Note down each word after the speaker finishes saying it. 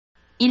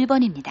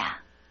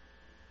1번입니다.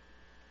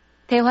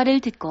 대화를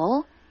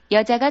듣고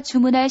여자가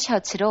주문할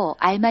셔츠로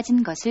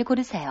알맞은 것을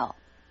고르세요.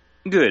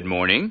 Good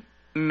morning.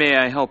 May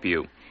I help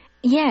you?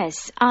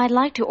 Yes, I'd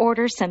like to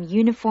order some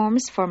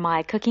uniforms for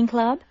my cooking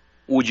club.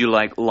 Would you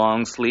like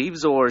long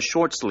sleeves or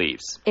short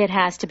sleeves? It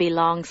has to be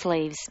long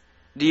sleeves.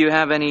 Do you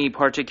have any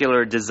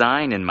particular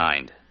design in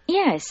mind?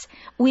 Yes,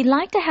 we'd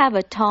like to have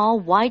a tall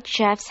white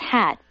chef's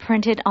hat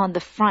printed on the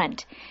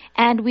front,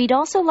 and we'd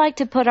also like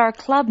to put our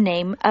club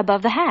name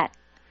above the hat.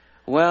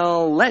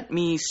 Well, let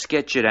me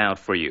sketch it out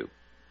for you.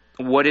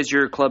 What is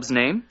your club's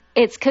name?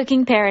 It's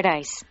Cooking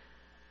Paradise.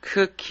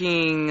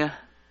 Cooking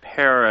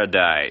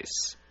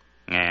Paradise.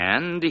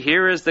 And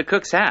here is the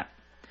cook's hat.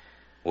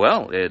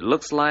 Well, it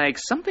looks like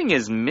something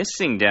is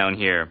missing down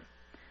here.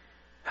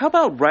 How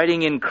about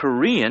writing in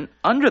Korean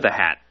under the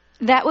hat?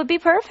 That would be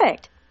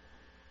perfect.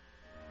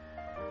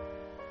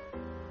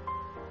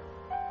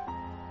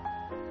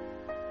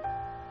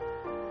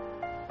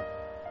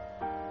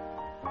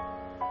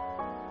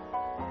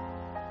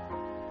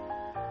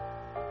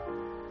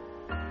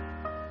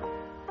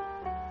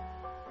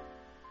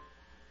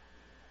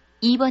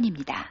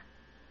 (2번입니다)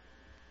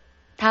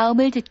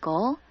 다음을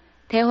듣고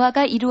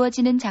대화가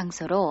이루어지는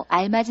장소로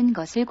알맞은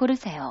것을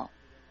고르세요.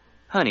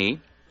 Honey,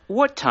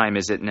 what time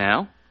is it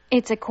now?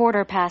 It's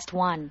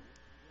 1:15.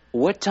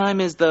 What time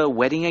is the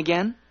wedding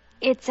again?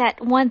 It's at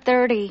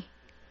 1:30.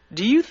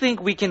 Do you think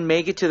we can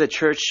make it to the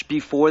church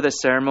before the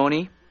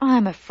ceremony?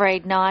 I'm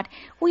afraid not.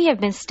 We have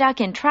been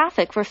stuck in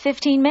traffic for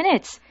 15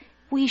 minutes.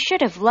 We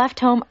should have left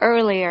home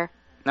earlier.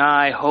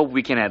 I hope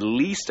we can at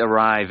least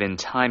arrive in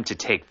time to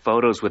take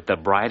photos with the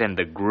bride and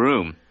the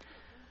groom.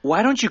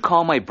 Why don't you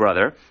call my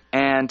brother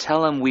and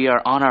tell him we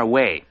are on our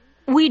way?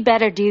 We'd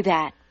better do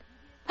that.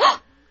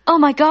 Oh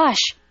my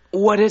gosh!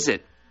 What is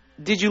it?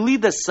 Did you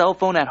leave the cell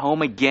phone at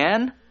home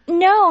again?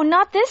 No,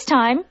 not this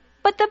time.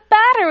 But the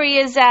battery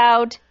is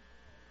out.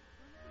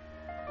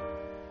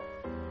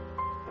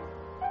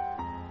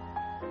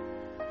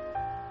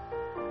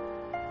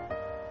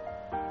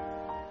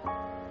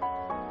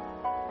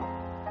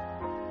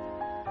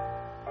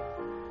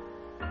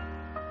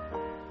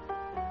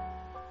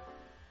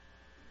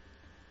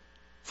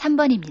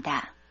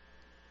 (3번입니다)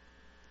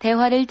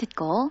 대화를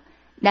듣고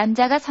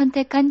남자가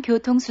선택한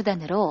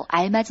교통수단으로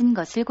알맞은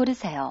것을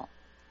고르세요.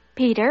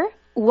 Peter,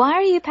 why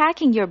are you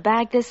packing your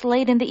bag this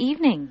late in the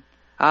evening?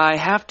 I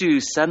have to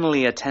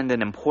suddenly attend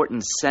an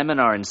important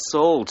seminar in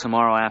Seoul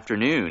tomorrow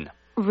afternoon.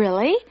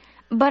 Really?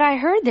 But I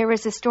heard there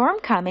is a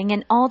storm coming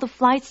and all the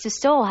flights to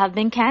Seoul have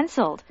been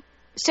canceled.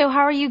 So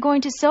how are you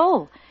going to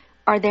Seoul?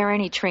 Are there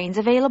any trains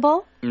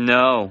available?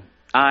 No.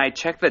 I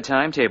checked the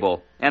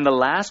timetable, and the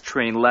last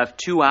train left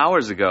 2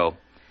 hours ago.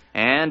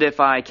 And if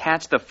I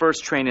catch the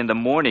first train in the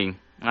morning,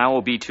 I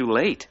will be too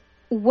late.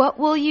 What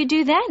will you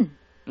do then?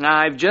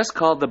 I've just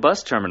called the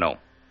bus terminal.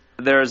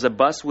 There's a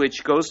bus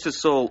which goes to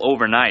Seoul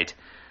overnight.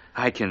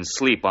 I can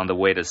sleep on the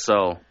way to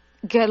Seoul.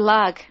 Good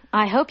luck.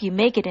 I hope you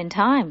make it in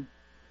time.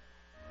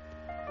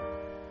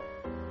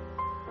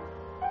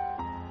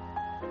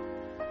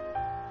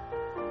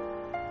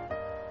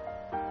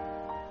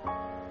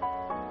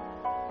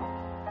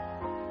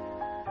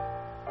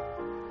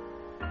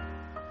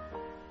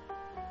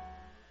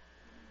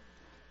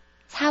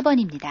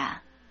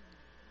 (4번입니다)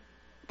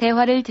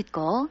 대화를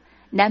듣고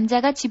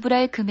남자가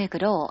지불할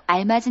금액으로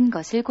알맞은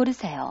것을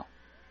고르세요.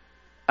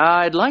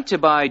 I'd like to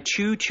buy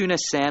 2 tuna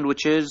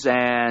sandwiches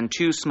and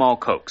 2 small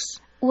Cokes.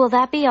 Will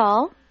that be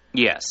all?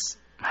 Yes.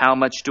 How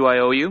much do I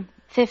owe you?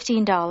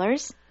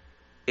 $15.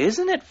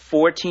 Isn't it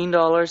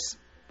 $14?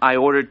 I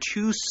ordered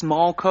 2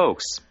 small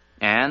Cokes,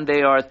 and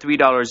they are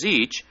 $3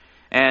 each,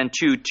 and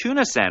 2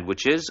 tuna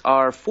sandwiches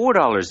are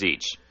 $4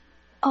 each.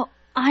 Oh,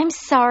 I'm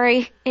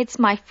sorry. It's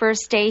my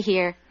first day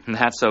here.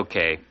 That's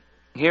okay.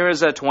 Here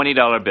is a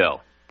 $20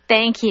 bill.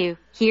 Thank you.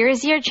 Here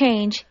is your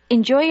change.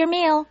 Enjoy your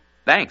meal.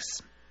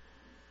 Thanks.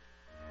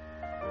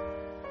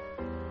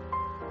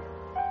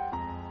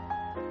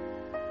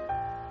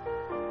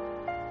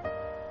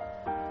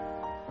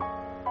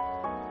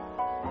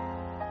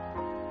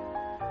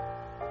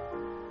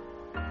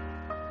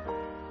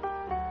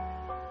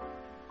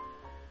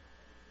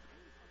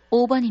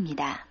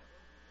 (5번입니다)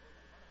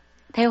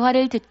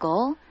 대화를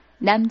듣고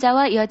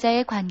남자와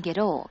여자의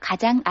관계로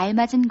가장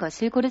알맞은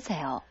것을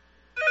고르세요.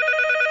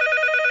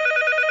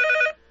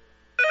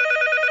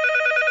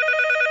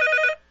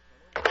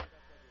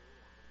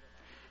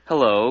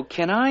 Hello,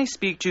 can I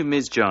speak to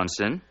Ms.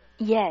 Johnson?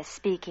 Yes,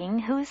 speaking.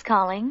 Who's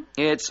calling?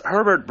 It's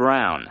Herbert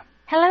Brown.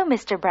 Hello,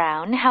 Mr.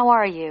 Brown. How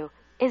are you?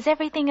 Is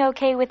everything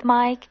okay with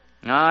Mike?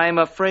 I'm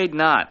afraid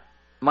not.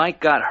 Mike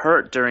got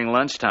hurt during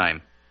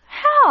lunchtime.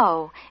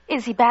 How?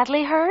 Is he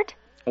badly hurt?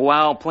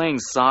 While playing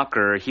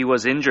soccer, he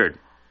was injured.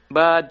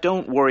 But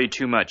don't worry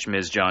too much,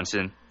 Ms.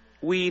 Johnson.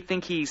 We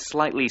think he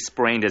slightly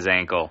sprained his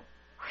ankle.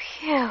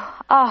 Phew.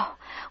 Oh,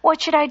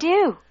 what should I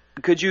do?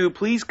 Could you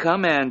please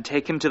come and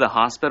take him to the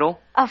hospital?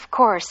 Of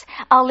course.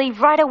 I'll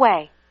leave right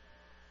away.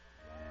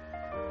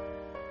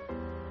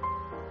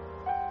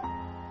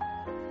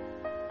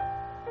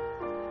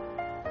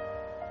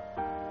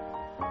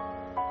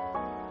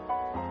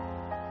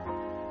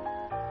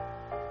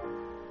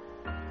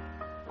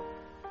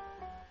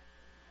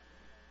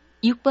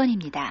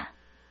 6번입니다.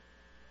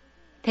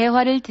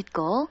 대화를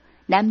듣고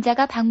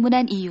남자가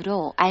방문한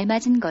이유로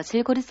알맞은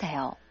것을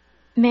고르세요.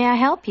 May I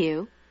help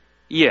you?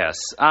 Yes,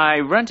 I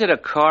rented a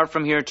car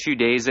from here 2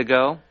 days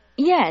ago.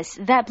 Yes,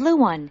 that blue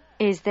one.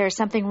 Is there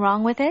something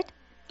wrong with it?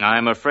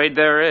 I'm afraid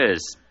there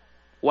is.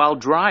 While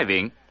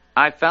driving,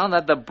 I found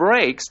that the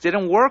brakes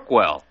didn't work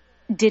well.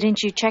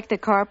 Didn't you check the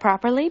car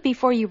properly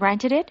before you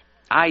rented it?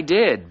 I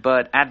did,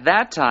 but at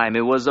that time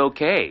it was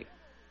okay.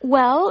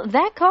 Well,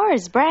 that car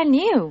is brand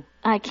new.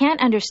 I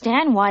can't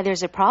understand why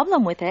there's a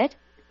problem with it.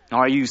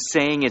 Are you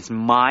saying it's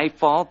my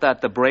fault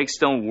that the brakes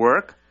don't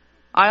work?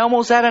 I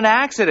almost had an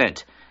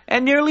accident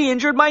and nearly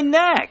injured my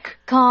neck.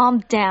 Calm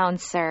down,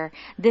 sir.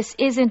 This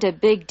isn't a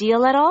big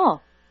deal at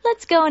all.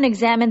 Let's go and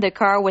examine the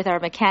car with our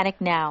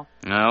mechanic now.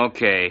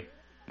 Okay.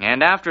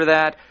 And after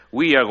that,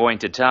 we are going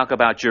to talk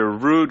about your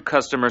rude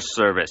customer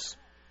service.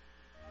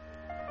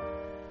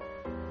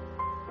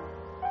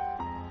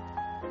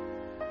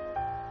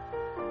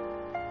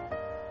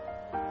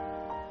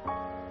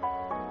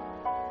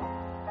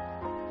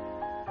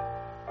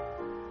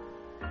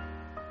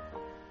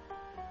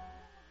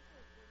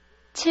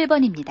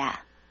 (7번입니다)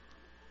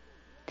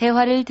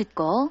 대화를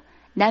듣고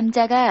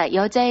남자가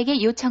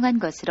여자에게 요청한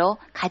것으로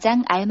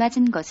가장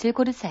알맞은 것을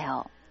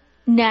고르세요.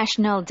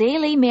 National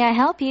Daily, may I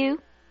help you?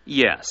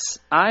 Yes,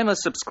 I'm a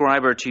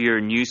subscriber to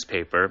your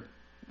newspaper.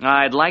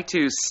 I'd like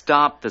to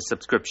stop the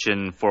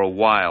subscription for a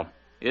while.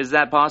 Is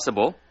that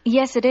possible?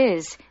 Yes, it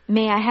is.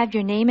 May I have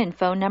your name and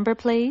phone number,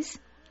 please?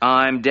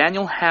 I'm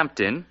Daniel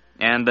Hampton,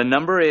 and the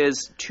number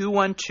is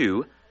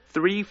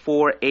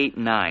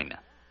 212-3489.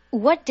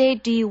 What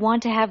date do you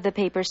want to have the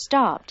paper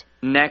stopped?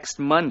 Next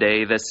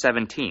Monday, the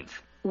 17th.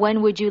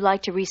 When would you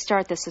like to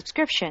restart the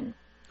subscription?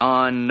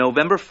 On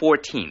November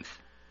 14th.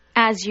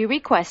 As you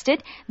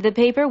requested, the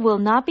paper will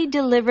not be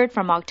delivered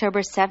from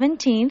October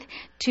 17th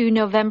to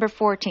November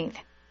 14th.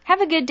 Have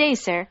a good day,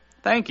 sir.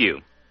 Thank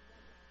you.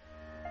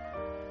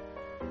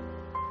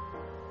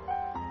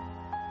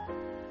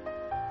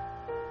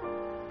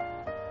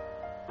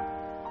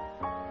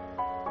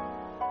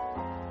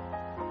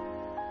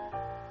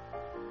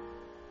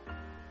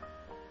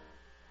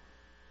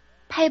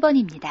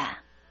 (8번입니다)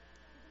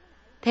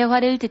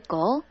 대화를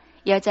듣고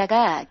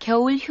여자가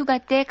겨울 휴가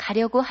때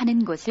가려고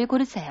하는 곳을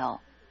고르세요.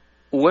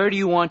 Where do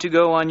you want to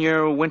go on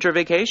your winter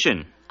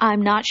vacation?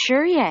 I'm not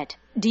sure yet.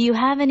 Do you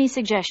have any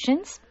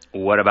suggestions?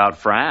 What about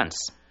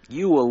France?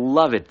 You will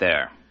love it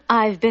there.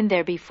 I've been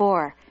there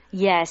before.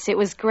 Yes, it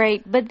was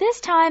great, but this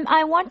time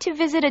I want to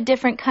visit a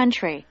different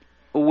country.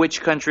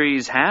 Which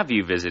countries have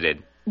you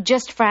visited?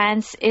 Just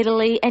France,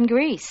 Italy, and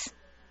Greece.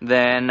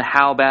 Then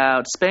how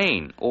about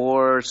Spain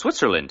or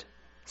Switzerland?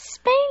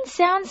 Spain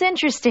sounds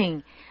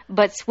interesting,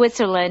 but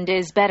Switzerland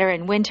is better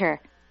in winter.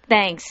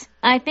 Thanks.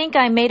 I think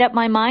I made up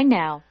my mind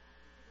now.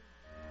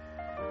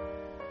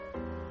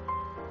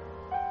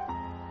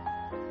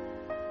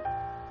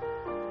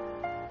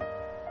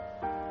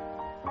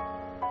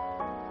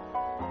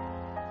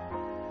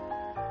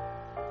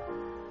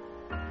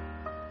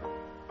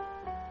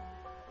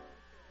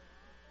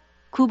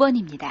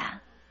 (9번입니다)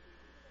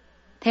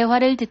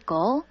 대화를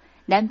듣고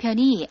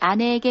남편이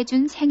아내에게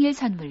준 생일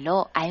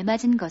선물로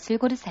알맞은 것을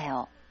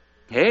고르세요.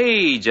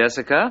 Hey,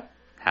 Jessica.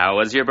 How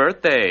was your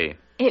birthday?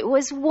 It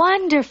was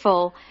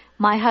wonderful.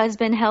 My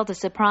husband held a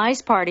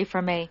surprise party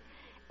for me.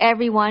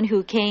 Everyone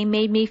who came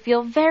made me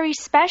feel very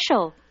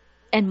special.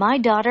 And my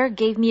daughter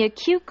gave me a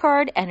cute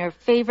card and her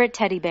favorite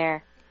teddy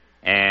bear.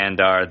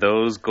 And are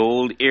those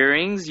gold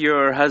earrings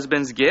your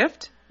husband's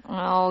gift?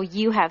 Oh,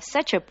 you have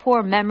such a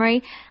poor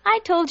memory. I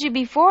told you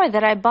before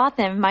that I bought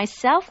them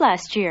myself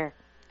last year.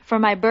 For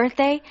my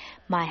birthday,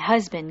 my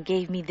husband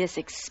gave me this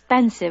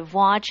expensive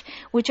watch,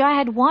 which I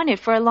had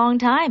wanted for a long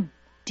time.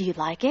 Do you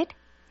like it?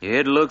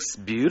 It looks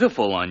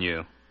beautiful on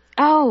you.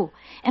 Oh,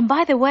 and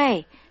by the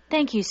way,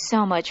 thank you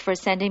so much for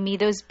sending me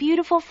those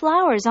beautiful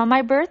flowers on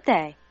my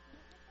birthday.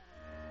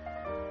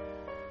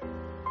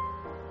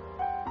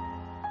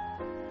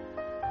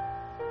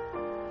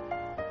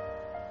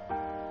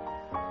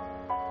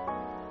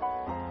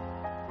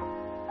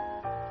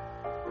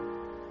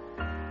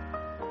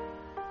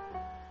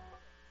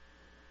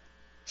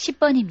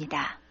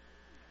 (10번입니다)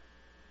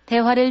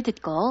 대화를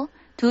듣고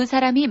두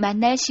사람이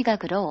만날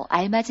시각으로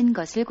알맞은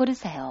것을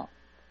고르세요.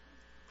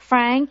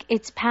 Frank,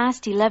 it's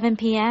past 11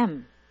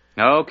 p.m.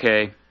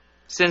 Okay.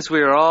 Since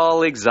we're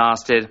all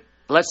exhausted,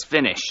 let's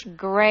finish.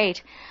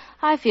 Great.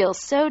 I feel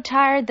so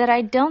tired that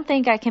I don't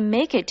think I can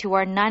make it to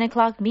our 9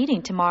 o'clock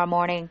meeting tomorrow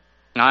morning.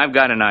 I've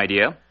got an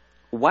idea.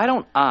 Why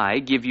don't I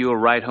give you a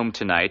ride home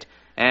tonight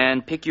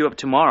and pick you up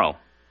tomorrow?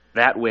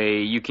 That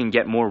way you can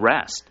get more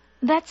rest.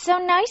 That's so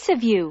nice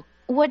of you.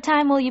 What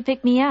time will you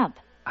pick me up?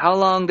 How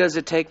long does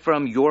it take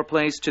from your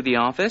place to the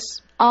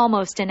office?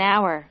 Almost an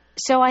hour.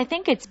 So I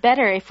think it's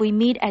better if we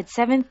meet at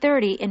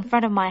 7:30 in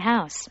front of my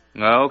house.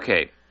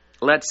 Okay.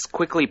 Let's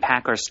quickly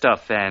pack our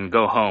stuff and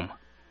go home.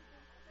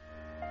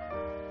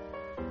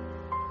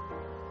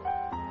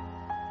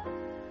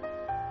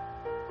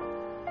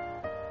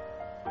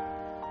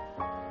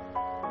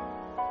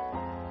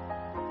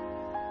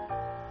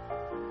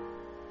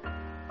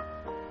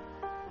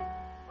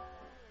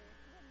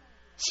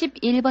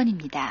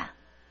 11번입니다.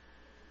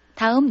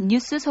 다음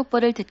뉴스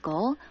속보를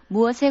듣고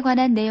무엇에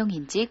관한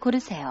내용인지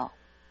고르세요.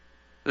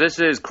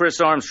 This is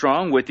Chris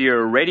Armstrong with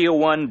your Radio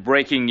 1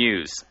 breaking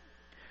news.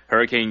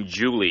 Hurricane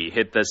Julie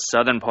hit the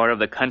southern part of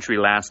the country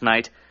last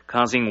night,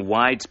 causing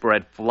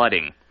widespread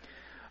flooding.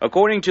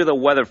 According to the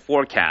weather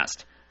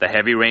forecast, the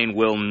heavy rain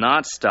will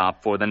not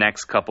stop for the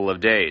next couple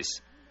of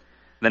days.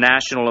 The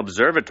National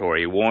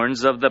Observatory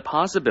warns of the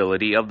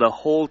possibility of the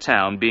whole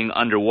town being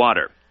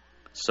underwater.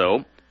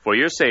 So, for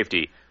your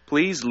safety,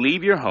 please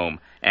leave your home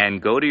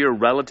and go to your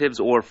relatives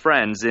or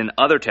friends in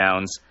other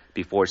towns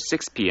before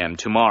 6 p.m.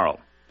 tomorrow.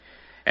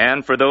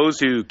 And for those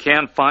who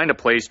can't find a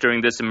place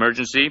during this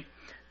emergency,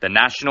 the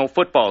National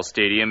Football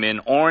Stadium in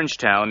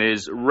Orangetown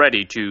is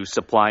ready to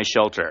supply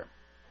shelter.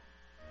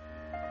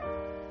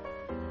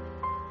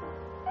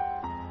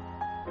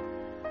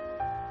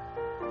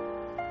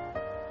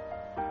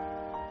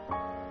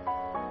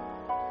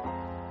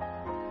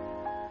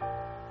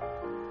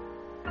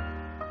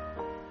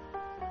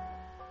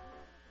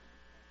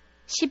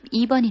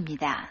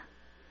 (12번입니다)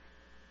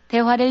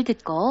 대화를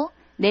듣고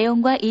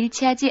내용과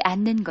일치하지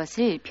않는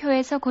것을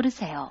표에서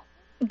고르세요.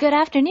 Good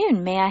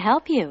afternoon. May I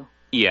help you?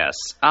 Yes,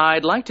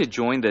 I'd like to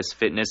join this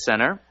fitness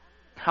center.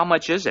 How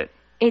much is it?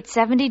 It's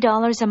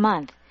 $70 a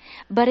month.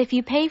 But if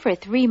you pay for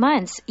 3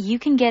 months, you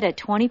can get a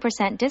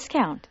 20%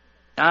 discount.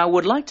 I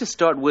would like to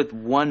start with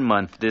 1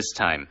 month this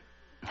time.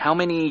 How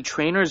many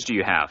trainers do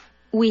you have?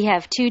 We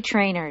have 2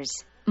 trainers.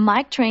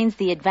 Mike trains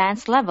the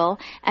advanced level,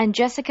 and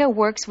Jessica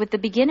works with the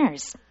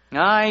beginners.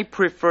 I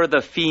prefer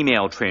the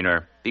female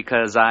trainer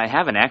because I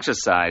haven't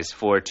exercised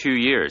for 2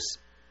 years.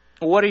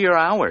 What are your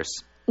hours?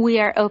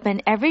 We are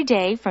open every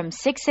day from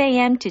 6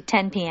 a.m. to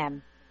 10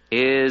 p.m.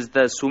 Is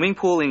the swimming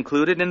pool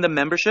included in the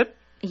membership?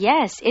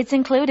 Yes, it's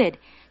included.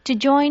 To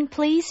join,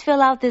 please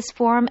fill out this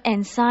form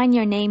and sign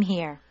your name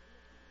here.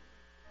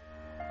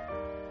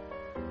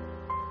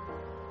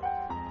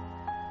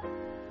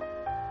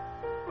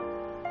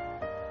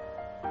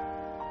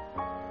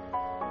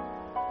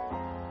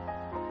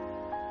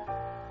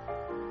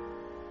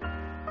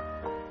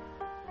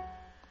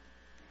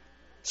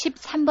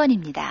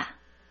 (13번입니다)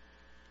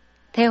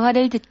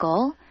 대화를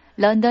듣고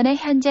런던의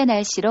현재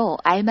날씨로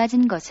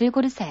알맞은 것을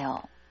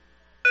고르세요.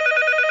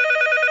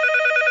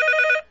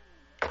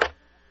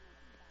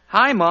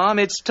 Hi, Mom.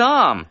 It's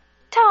Tom.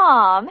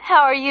 Tom,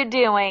 how are you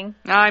doing?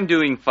 I'm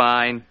doing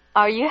fine.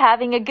 Are you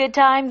having a good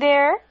time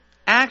there?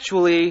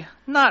 Actually,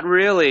 not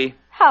really.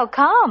 How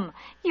come?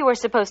 You were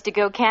supposed to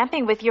go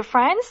camping with your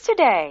friends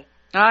today.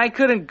 I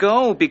couldn't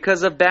go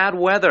because of bad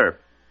weather.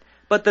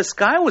 But the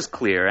sky was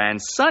clear and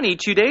sunny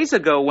 2 days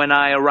ago when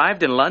I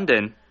arrived in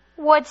London.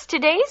 What's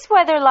today's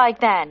weather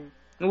like then?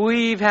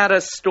 We've had a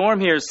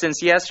storm here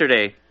since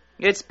yesterday.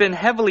 It's been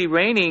heavily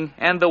raining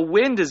and the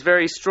wind is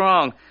very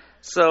strong,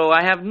 so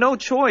I have no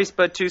choice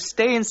but to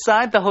stay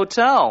inside the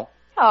hotel.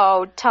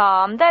 Oh,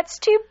 Tom, that's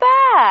too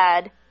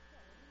bad.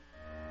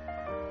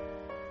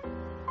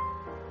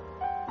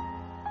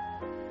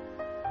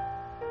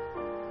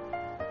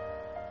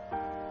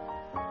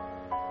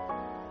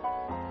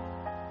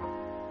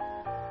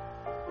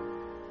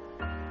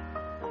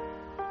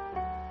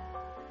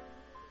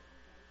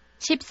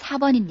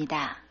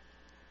 (14번입니다)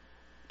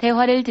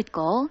 대화를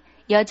듣고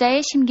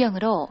여자의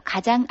심경으로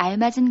가장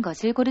알맞은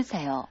것을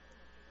고르세요.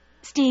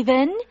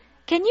 Stephen,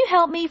 can you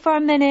help me for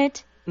a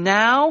minute?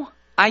 Now?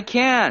 I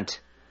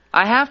can't.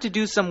 I have to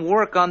do some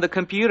work on the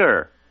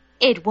computer.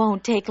 It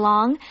won't take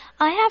long.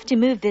 I have to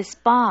move this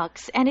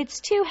box, and it's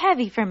too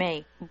heavy for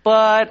me.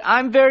 But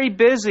I'm very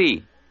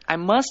busy. I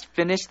must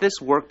finish this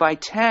work by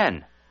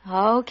 10.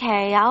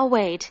 Okay, I'll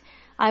wait.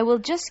 I will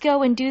just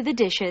go and do the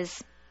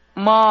dishes.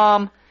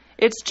 Mom,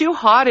 it's too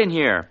hot in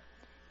here.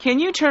 Can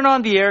you turn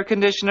on the air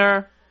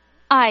conditioner?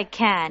 I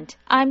can't.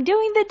 I'm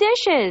doing the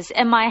dishes,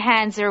 and my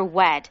hands are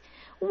wet.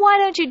 Why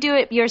don't you do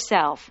it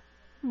yourself?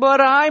 But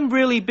I'm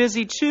really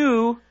busy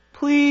too.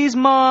 Please,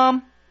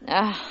 Mom.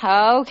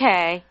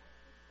 Okay.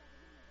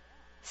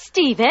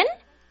 Stephen,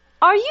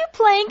 are you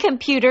playing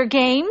computer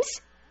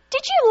games?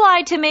 Did you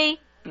lie to me?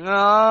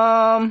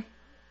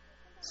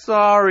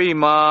 Sorry,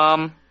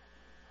 Mom.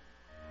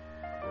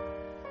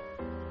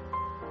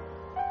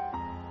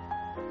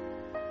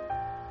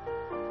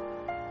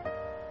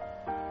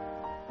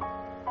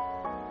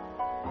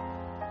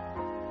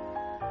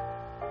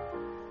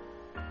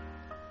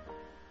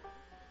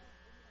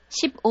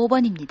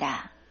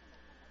 (15번입니다)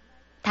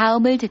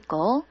 다음을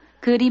듣고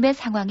그림의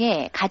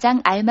상황에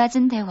가장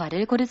알맞은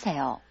대화를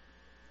고르세요.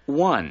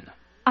 1.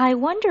 I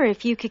wonder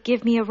if you could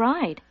give me a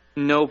ride.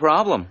 No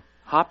problem.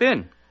 Hop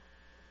in.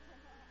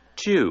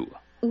 2.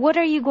 What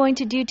are you going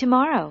to do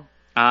tomorrow?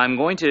 I'm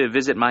going to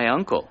visit my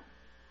uncle.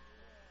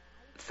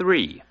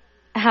 3.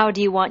 How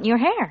do you want your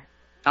hair?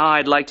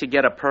 I'd like to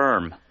get a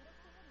perm.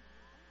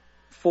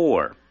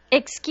 4.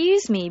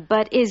 Excuse me,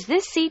 but is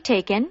this seat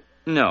taken?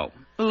 No.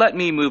 Let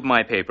me move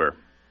my paper.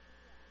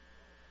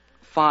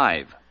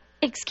 5.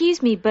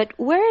 Excuse me, but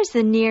where is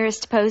the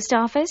nearest post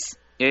office?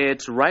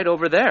 It's right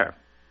over there.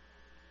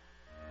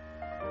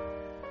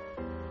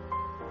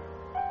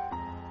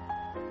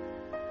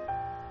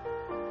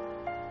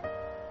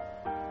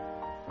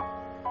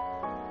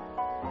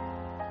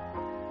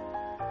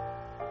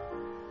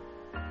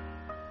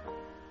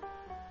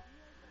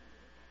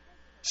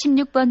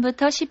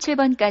 16번부터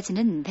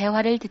 17번까지는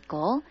대화를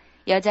듣고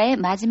여자의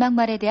마지막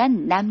말에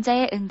대한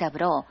남자의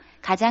응답으로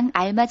가장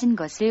알맞은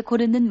것을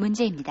고르는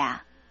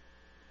문제입니다.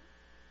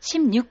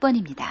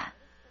 16번입니다.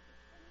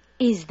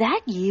 Is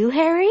that you,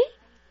 Harry?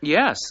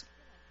 Yes.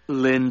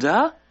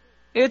 Linda?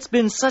 It's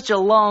been such a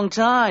long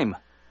time.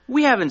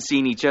 We haven't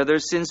seen each other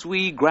since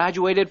we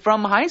graduated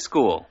from high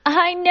school.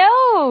 I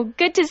know.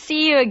 Good to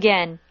see you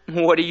again.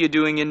 What are you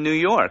doing in New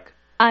York?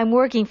 I'm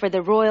working for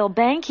the Royal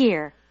Bank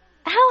here.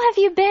 How have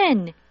you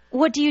been?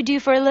 What do you do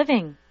for a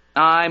living?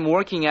 I'm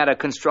working at a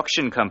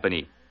construction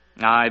company.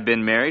 I've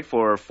been married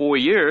for 4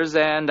 years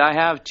and I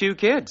have 2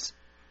 kids.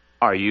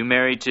 Are you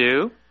married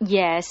too?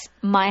 Yes,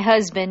 my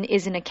husband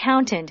is an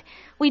accountant.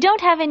 We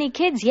don't have any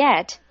kids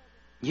yet.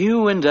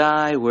 You and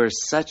I were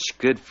such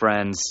good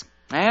friends,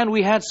 and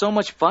we had so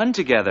much fun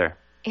together.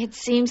 It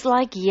seems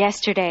like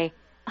yesterday.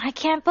 I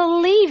can't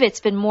believe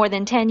it's been more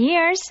than 10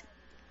 years.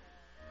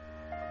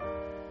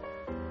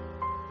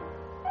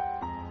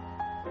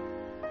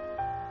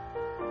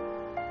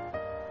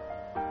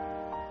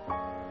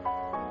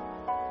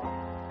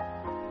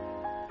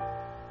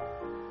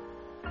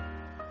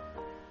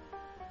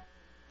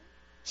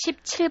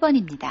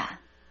 (17번입니다)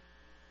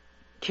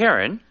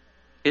 Karen,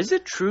 is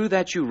it true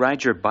that you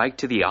ride your bike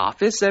to the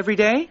office every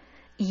day?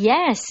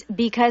 Yes,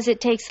 because it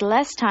takes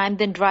less time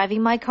than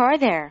driving my car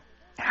there.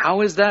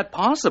 How is that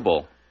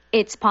possible?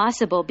 It's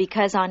possible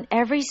because on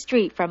every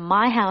street from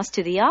my house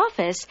to the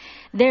office,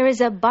 there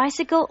is a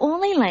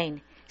bicycle-only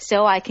lane,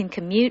 so I can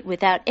commute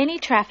without any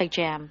traffic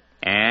jam.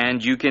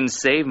 And you can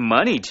save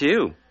money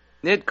too.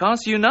 It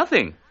costs you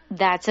nothing.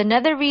 That's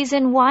another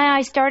reason why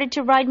I started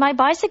to ride my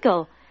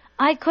bicycle.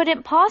 I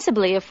couldn't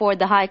possibly afford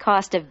the high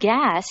cost of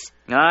gas.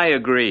 I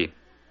agree.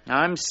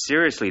 I'm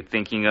seriously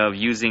thinking of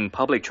using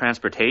public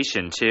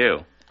transportation too.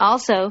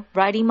 Also,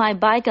 riding my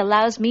bike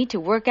allows me to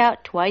work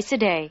out twice a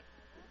day.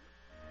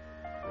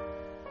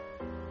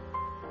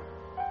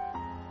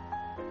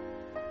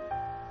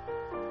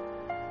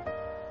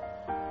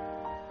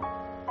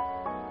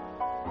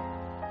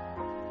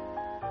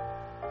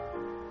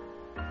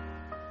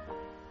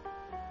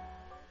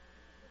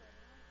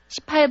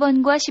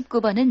 (18번과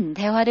 19번은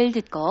대화를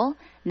듣고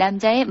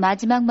남자의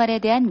마지막 말에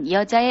대한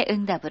여자의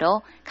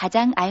응답으로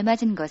가장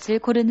알맞은 것을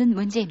고르는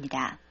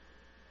문제입니다.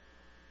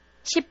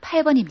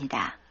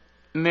 18번입니다.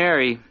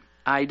 Mary,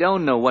 I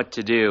don't know what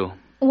to do.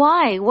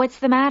 Why? What's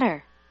the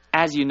matter?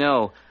 As you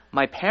know,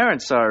 my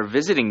parents are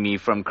visiting me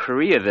from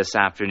Korea this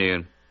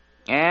afternoon.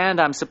 And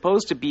I'm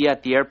supposed to be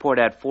at the airport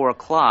at 4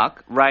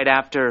 o'clock, right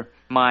after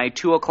my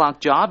 2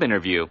 o'clock job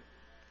interview.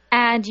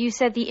 And you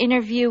said the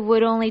interview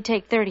would only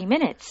take 30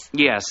 minutes.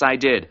 Yes, I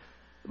did.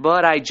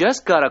 But I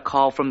just got a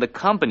call from the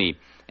company,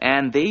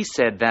 and they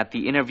said that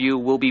the interview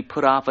will be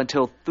put off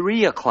until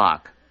 3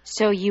 o'clock.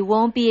 So you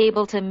won't be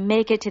able to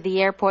make it to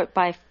the airport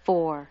by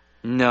 4.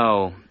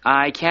 No,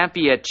 I can't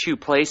be at 2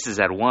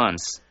 places at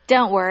once.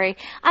 Don't worry.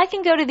 I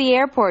can go to the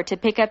airport to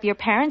pick up your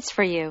parents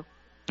for you.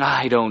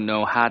 I don't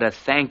know how to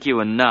thank you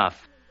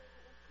enough.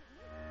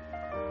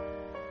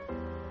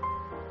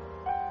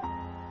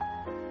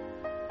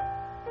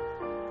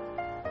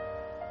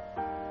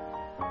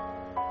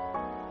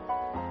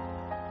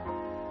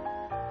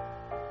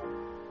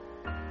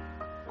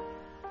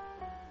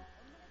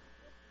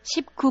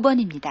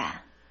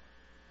 (19번입니다)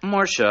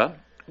 Marcia,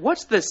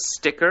 what's this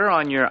sticker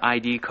on your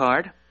ID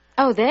card?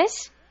 Oh,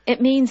 this? It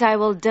means I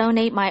will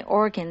donate my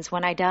organs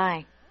when I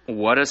die.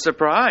 What a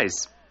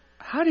surprise.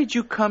 How did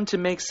you come to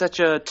make such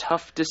a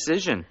tough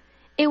decision?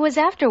 It was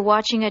after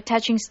watching a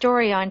touching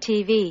story on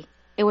TV.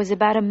 It was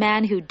about a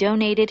man who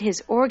donated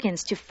his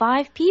organs to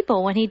 5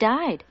 people when he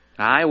died.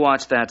 I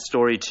watched that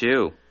story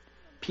too.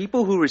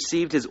 People who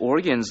received his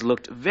organs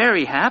looked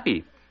very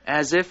happy,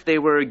 as if they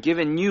were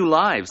given new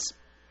lives.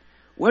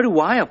 Where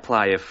do I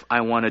apply if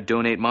I want to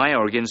donate my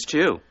organs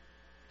too?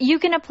 You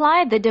can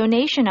apply at the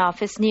donation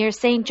office near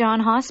St.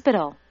 John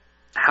Hospital.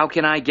 How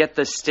can I get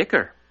the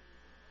sticker?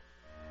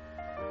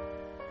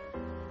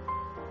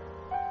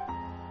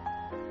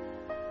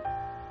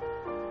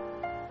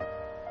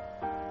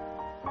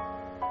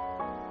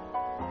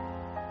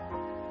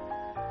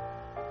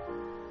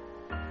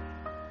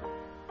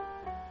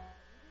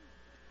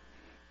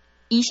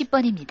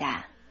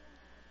 (20번입니다)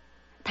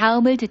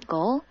 다음을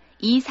듣고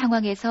이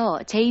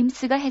상황에서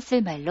제임스가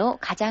했을 말로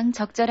가장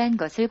적절한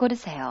것을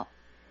고르세요.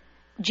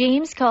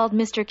 James called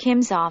Mr.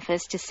 Kim's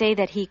office to say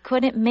that he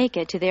couldn't make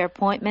it to their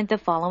appointment the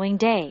following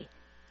day.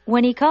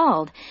 When he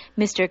called,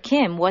 Mr.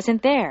 Kim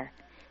wasn't there,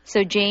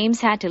 so James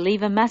had to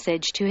leave a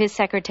message to his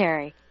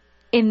secretary.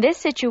 In this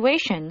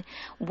situation,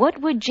 what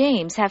would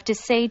James have to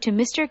say to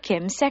Mr.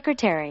 Kim's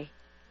secretary?